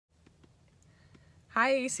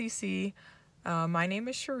Hi, ACC. My name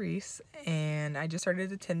is Schrese, and I just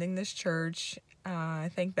started attending this church, I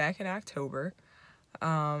think back in October.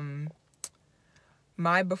 My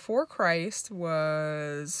before Christ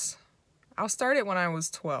was, I'll start it when I was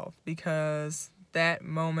 12 because that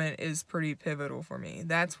moment is pretty pivotal for me.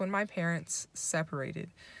 That's when my parents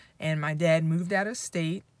separated, and my dad moved out of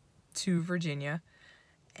state to Virginia,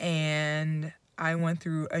 and I went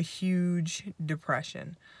through a huge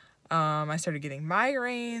depression. I started getting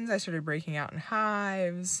migraines, I started breaking out in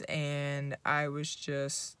hives, and I was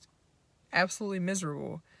just absolutely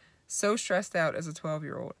miserable. So stressed out as a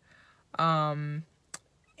 12-year-old. And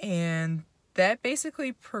that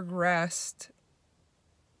basically progressed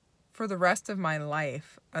for the rest of my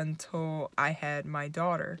life until I had my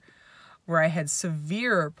daughter, where I had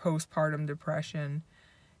severe postpartum depression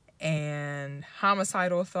and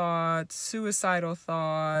homicidal thoughts, suicidal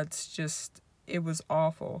thoughts, just, it was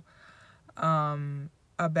awful.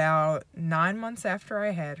 About 9 months after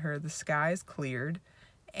I had her, the skies cleared,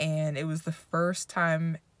 and it was the first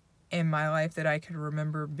time in my life that I could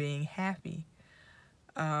remember being happy.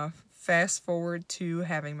 Fast forward to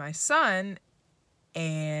having my son,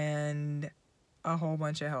 and a whole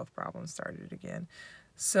bunch of health problems started again.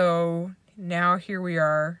 So now here we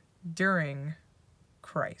are during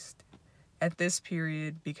Christ at this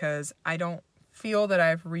period, because I don't feel that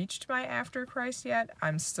I've reached my after Christ yet.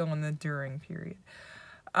 I'm still in the during period.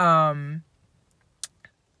 I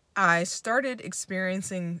started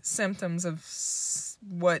experiencing symptoms of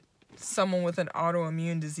what someone with an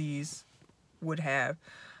autoimmune disease would have.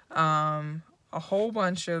 A whole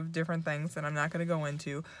bunch of different things that I'm not going to go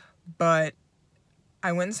into, but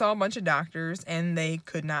I went and saw a bunch of doctors and they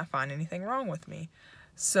could not find anything wrong with me.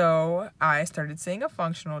 So I started seeing a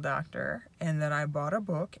functional doctor, and then I bought a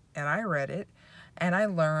book and I read it, and I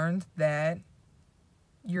learned that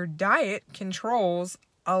your diet controls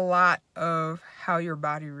a lot of how your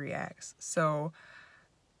body reacts. So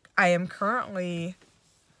I am currently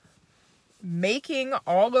making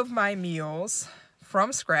all of my meals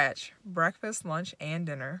from scratch, breakfast, lunch, and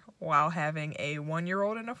dinner, while having a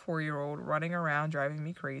 1-year-old and a 4-year-old running around driving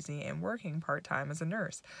me crazy and working part-time as a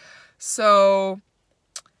nurse. So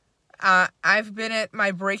I've been at my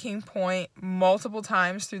breaking point multiple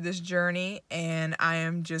times through this journey, and I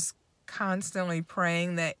am just constantly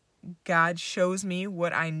praying that God shows me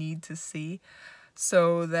what I need to see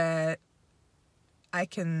so that I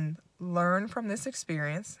can learn from this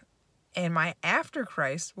experience. And my after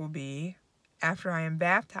Christ will be after I am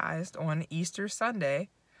baptized on Easter Sunday,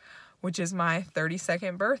 which is my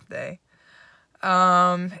 32nd birthday.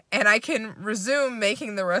 And I can resume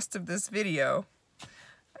making the rest of this video.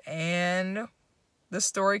 And the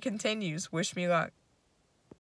story continues. Wish me luck.